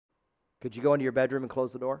Could you go into your bedroom and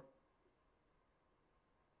close the door?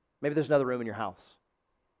 Maybe there's another room in your house.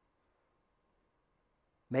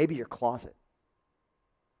 Maybe your closet.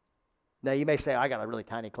 Now, you may say, I got a really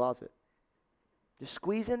tiny closet. Just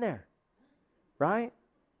squeeze in there, right?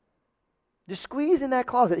 Just squeeze in that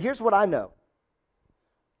closet. Here's what I know.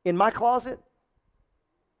 In my closet,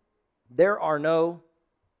 there are no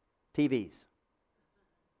TVs.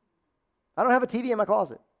 I don't have a TV in my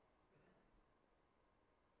closet.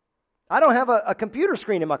 I don't have a computer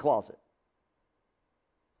screen in my closet.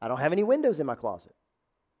 I don't have any windows in my closet.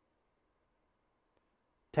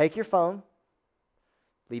 Take your phone,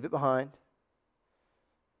 leave it behind.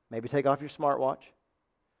 Maybe take off your smartwatch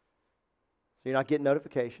so you're not getting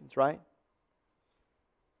notifications, right?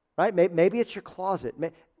 Right? Maybe it's your closet.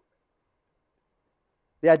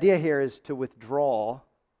 The idea here is to withdraw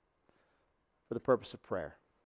for the purpose of prayer.